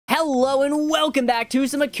Hello and welcome back to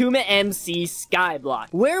some AkumaMC Skyblock.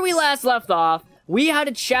 Where we last left off, we had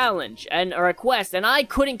a challenge or a quest, and I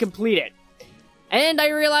couldn't complete it. And I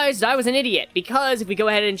realized I was an idiot, because if we go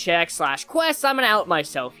ahead and check /quests, I'm gonna out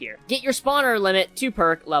myself here. Get your spawner limit to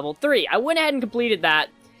perk level 3. I went ahead and completed that,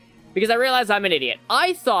 because I realized I'm an idiot.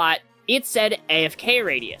 I thought it said AFK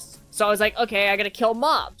radius. So I was like, okay, I gotta kill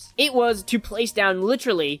mobs. It was to place down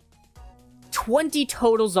literally 20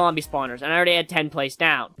 total zombie spawners, and I already had 10 placed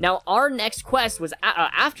down. Now, our next quest was,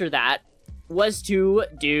 after that, was to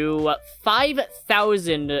do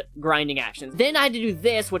 5,000 grinding actions. Then I had to do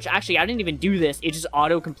this, which actually, I didn't even do this, it just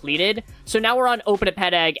auto-completed. So now we're on open a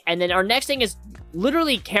pet egg, and then our next thing is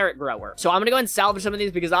literally carrot grower. So I'm gonna go ahead and salvage some of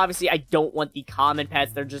these, because obviously I don't want the common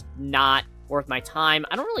pets, they're just not worth my time.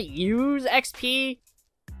 I don't really use XP,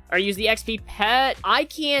 or use the XP pet. I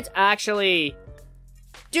can't actually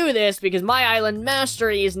do this because my island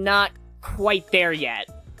mastery is not quite there yet,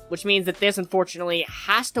 which means that this unfortunately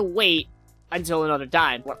has to wait until another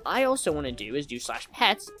time. What I also want to do is do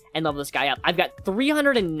 /pets and level this guy up. I've got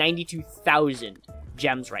 392,000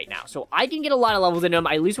 gems right now, so I can get a lot of levels into him.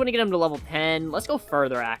 I at least want to get him to level 10. Let's go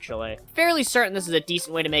further, actually. Fairly certain this is a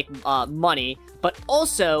decent way to make money, but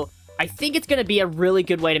also I think it's going to be a really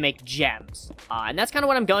good way to make gems, and that's kind of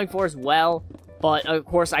what I'm going for as well. But, of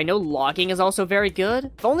course, I know logging is also very good.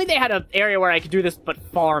 If only they had an area where I could do this, but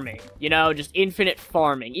farming. You know, just infinite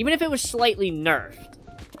farming. Even if it was slightly nerfed.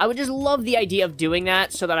 I would just love the idea of doing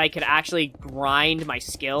that so that I could actually grind my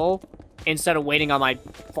skill instead of waiting on my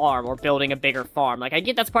farm or building a bigger farm. Like, I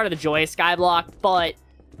get that's part of the joy of Skyblock, but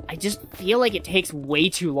I just feel like it takes way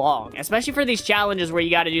too long. Especially for these challenges where you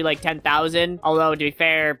gotta do, like, 10,000. Although, to be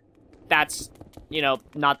fair, that's, you know,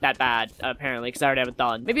 not that bad, apparently, because I already have it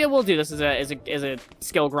done. Maybe I will do this as a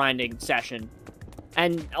skill grinding session.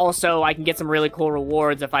 And also, I can get some really cool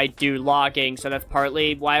rewards if I do logging, so that's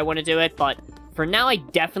partly why I want to do it, but for now, I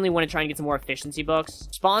definitely want to try and get some more efficiency books.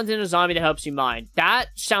 Spawns in a zombie that helps you mine. That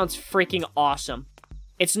sounds freaking awesome.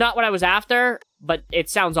 It's not what I was after, but it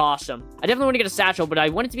sounds awesome. I definitely want to get a satchel, but I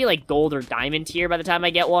want it to be, like, gold or diamond tier by the time I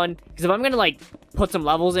get one, because if I'm gonna, like, put some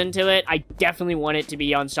levels into it, I definitely want it to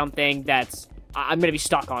be on something that's I'm gonna be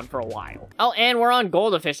stuck on for a while. Oh, and we're on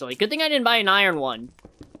gold officially. Good thing I didn't buy an iron one,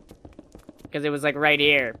 because it was, like, right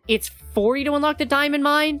here. It's 40 to unlock the diamond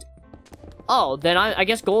mine? Oh, then I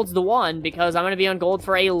guess gold's the one, because I'm gonna be on gold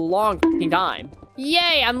for a long time.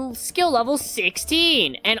 Yay, I'm skill level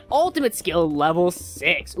 16, and ultimate skill level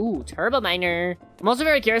 6. Ooh, turbo miner. I'm also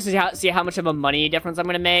very curious to see how much of a money difference I'm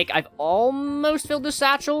gonna make. I've almost filled the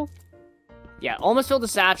satchel. Yeah, almost filled the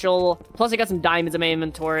satchel. Plus, I got some diamonds in my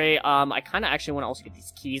inventory. I kind of actually want to also get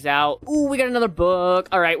these keys out. Ooh, we got another book.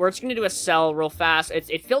 All right, we're just going to do a sell real fast.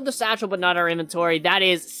 It filled the satchel, but not our inventory. That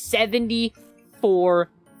is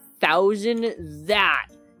 74,000. That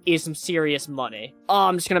is some serious money. Oh,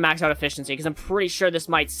 I'm just going to max out efficiency because I'm pretty sure this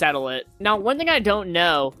might settle it. Now, one thing I don't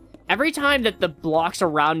know, every time that the blocks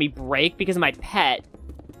around me break because of my pet,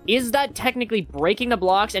 is that technically breaking the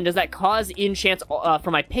blocks, and does that cause enchants for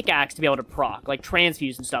my pickaxe to be able to proc, like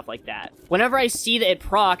transfuse and stuff like that? Whenever I see that it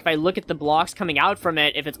proc, if I look at the blocks coming out from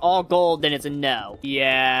it, if it's all gold, then it's a no.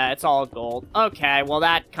 Yeah, it's all gold. Okay, well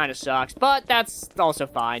that kind of sucks, but that's also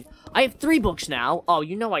fine. I have 3 books now. Oh,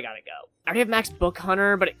 you know I gotta go. I already have max book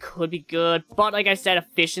hunter, but it could be good. But like I said,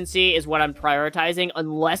 efficiency is what I'm prioritizing,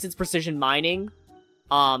 unless it's precision mining.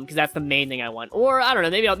 Because that's the main thing I want. Or, I don't know,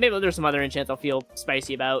 maybe there's some other enchants I'll feel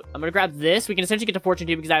spicy about. I'm gonna grab this. We can essentially get to Fortune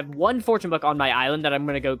 2 because I have 1 Fortune book on my island that I'm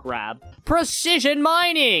gonna go grab. Precision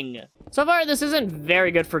mining! So far, this isn't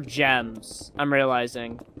very good for gems, I'm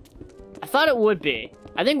realizing. I thought it would be.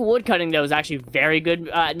 I think woodcutting, though, is actually very good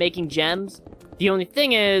at making gems. The only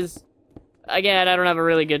thing is, again, I don't have a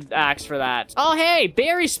really good axe for that. Oh, hey,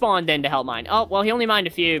 Barry spawned in to help mine. Oh, well, he only mined a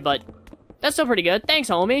few, but that's still pretty good. Thanks,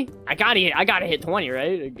 homie. I gotta hit 20,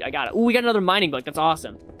 right? I got it. Ooh, we got another mining book. That's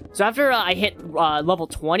awesome. So after I hit level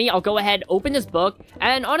 20, I'll go ahead, open this book,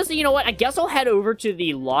 and honestly, you know what? I guess I'll head over to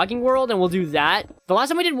the logging world, and we'll do that. The last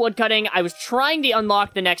time we did woodcutting, I was trying to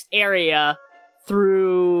unlock the next area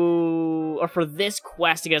for this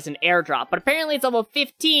quest to get us an airdrop, but apparently it's level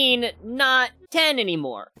 15, not 10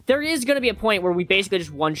 anymore. There is going to be a point where we basically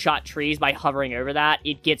just one-shot trees by hovering over that.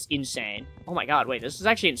 It gets insane. Oh my god, wait, this is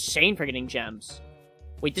actually insane for getting gems.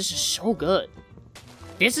 Wait, this is so good.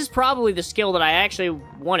 This is probably the skill that I actually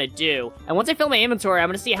want to do. And once I fill my inventory, I'm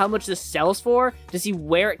going to see how much this sells for to see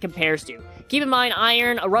where it compares to. Keep in mind,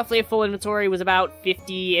 iron, roughly a full inventory was about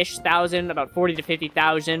 50-ish thousand, about 40 to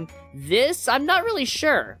 50,000. This, I'm not really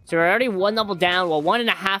sure. So we're already 1 level down, well,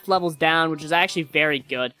 1.5 levels down, which is actually very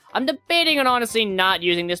good. I'm debating on honestly not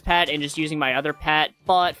using this pet and just using my other pet,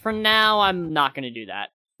 but for now, I'm not going to do that.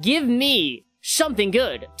 Give me something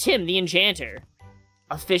good. Tim the Enchanter.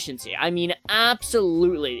 Efficiency. I mean,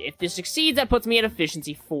 absolutely. If this succeeds, that puts me at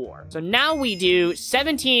efficiency 4. So now we do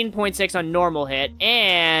 17.6 on normal hit,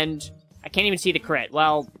 and I can't even see the crit.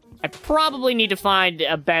 Well, I probably need to find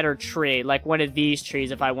a better tree, like one of these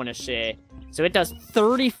trees if I want to see. So it does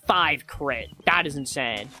 35 crit. That is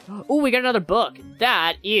insane. Oh, we got another book.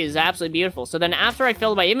 That is absolutely beautiful. So then after I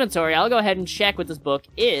fill my inventory, I'll go ahead and check what this book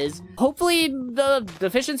is. Hopefully the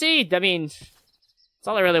efficiency, I mean, that's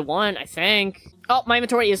all I really want, I think. Oh, my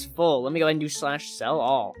inventory is full. Let me go ahead and do /sell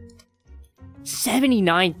all.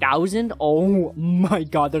 79,000? Oh my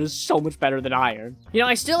god, that is so much better than iron. You know,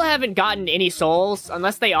 I still haven't gotten any souls,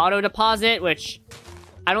 unless they auto-deposit, which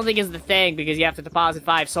I don't think is the thing, because you have to deposit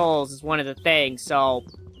 5 souls is one of the things, so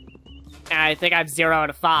I think I have 0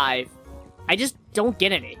 out of 5. I just don't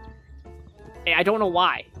get any. I don't know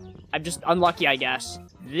why. I'm just unlucky, I guess.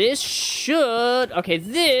 This should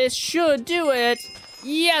do it.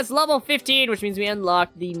 Yes, level 15, which means we unlock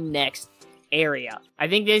the next area. I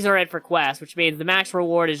think these are it for quests, which means the max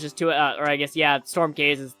reward is just 2, or I guess, yeah, Storm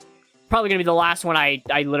Caves is probably gonna be the last one. I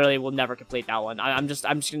literally will never complete that one. I'm just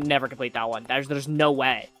gonna never complete that one. There's no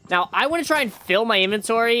way. Now, I want to try and fill my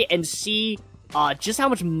inventory and see just how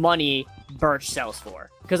much money Birch sells for.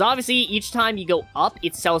 Because obviously, each time you go up,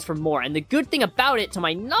 it sells for more. And the good thing about it, to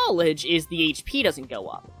my knowledge, is the HP doesn't go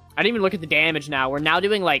up. I didn't even look at the damage now. We're now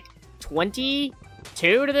doing like 22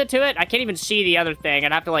 to it. I can't even see the other thing.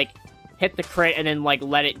 I'd have to like hit the crit and then like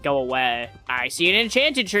let it go away. I see an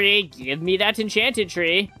enchanted tree. Give me that enchanted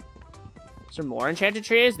tree. Is there more enchanted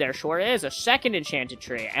trees? There sure is. A second enchanted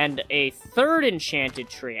tree, and a third enchanted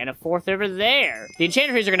tree, and a fourth over there. The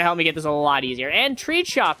enchanted trees are going to help me get this a lot easier. And tree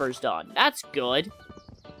chopper's done. That's good.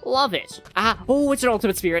 Love it. Oh, it's an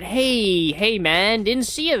ultimate spirit. Hey, man. Didn't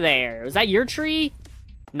see you there. Was that your tree?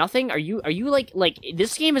 Nothing? Are you like,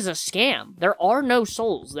 this game is a scam. There are no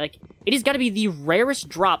souls. Like, it has got to be the rarest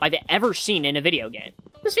drop I've ever seen in a video game.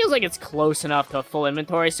 This feels like it's close enough to a full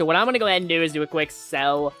inventory, so what I'm going to go ahead and do is do a quick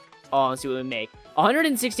sell. Oh, let's see what we make.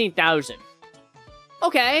 116,000.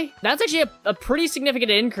 Okay, that's actually a pretty significant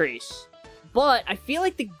increase. But I feel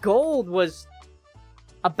like the gold was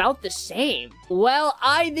about the same. Well,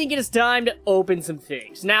 I think it is time to open some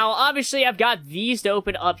things. Now, obviously, I've got these to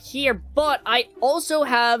open up here, but I also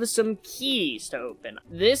have some keys to open.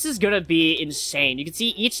 This is gonna be insane. You can see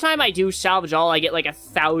each time I do salvage all, I get like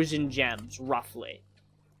 1,000 gems, roughly.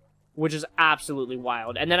 Which is absolutely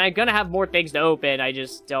wild. And then I'm gonna have more things to open, I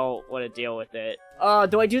just don't want to deal with it.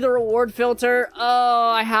 Do I do the reward filter? Oh,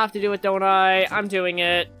 I have to do it, don't I? I'm doing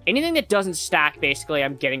it. Anything that doesn't stack, basically,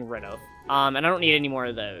 I'm getting rid of. And I don't need any more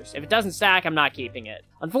of those. If it doesn't stack, I'm not keeping it.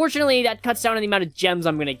 Unfortunately, that cuts down on the amount of gems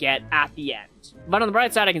I'm gonna get at the end. But on the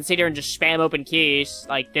bright side, I can sit here and just spam open keys.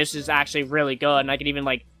 Like, this is actually really good, and I can even,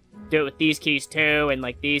 like, do it with these keys, too, and,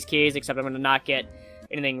 like, these keys, except I'm gonna not get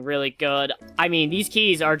anything really good. I mean, these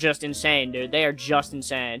keys are just insane, dude. They are just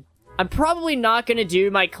insane. I'm probably not gonna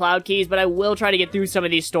do my cloud keys, but I will try to get through some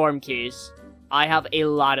of these storm keys. I have a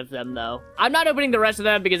lot of them, though. I'm not opening the rest of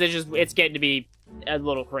them because it's getting to be a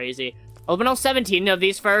little crazy. I'll open all 17 of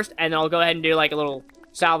these first, and then I'll go ahead and do, like, a little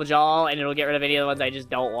salvage all, and it'll get rid of any of the ones I just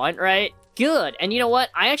don't want, right? Good. And you know what?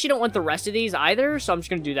 I actually don't want the rest of these either, so I'm just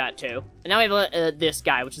gonna do that, too. And now we have this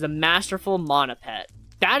guy, which is a Masterful Monopet.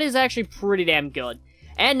 That is actually pretty damn good.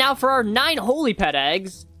 And now for our 9 Holy Pet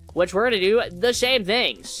Eggs, which we're going to do the same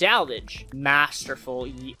thing. Salvage. Masterful.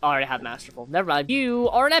 I already have Masterful. Never mind. You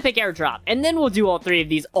are an epic airdrop. And then we'll do all 3 of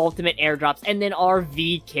these ultimate airdrops. And then our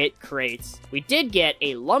V-Kit crates. We did get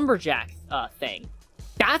a Lumberjack thing.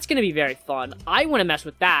 That's going to be very fun. I want to mess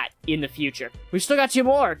with that in the future. We've still got 2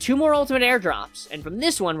 more. 2 more ultimate airdrops. And from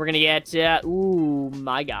this one, we're going to get, ooh,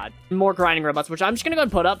 my god. More grinding robots, which I'm just going to go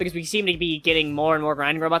and put up because we seem to be getting more and more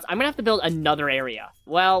grinding robots. I'm going to have to build another area.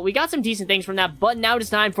 Well, we got some decent things from that, but now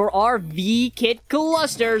it's time for our V-Kit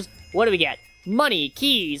clusters. What do we get? Money,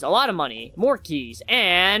 keys, a lot of money, more keys,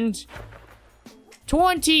 and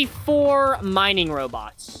 24 mining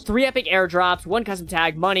robots. 3 epic airdrops, 1 custom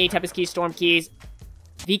tag, money, Tempest keys, storm keys,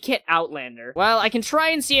 the kit Outlander. Well, I can try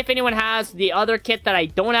and see if anyone has the other kit that I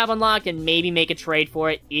don't have unlocked and maybe make a trade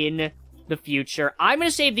for it in the future. I'm going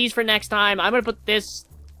to save these for next time. I'm going to put this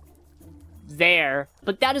there.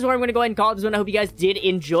 But that is where I'm going to go ahead and call this one. I hope you guys did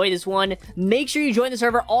enjoy this one. Make sure you join the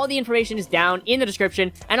server. All the information is down in the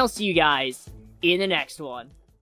description. And I'll see you guys in the next one.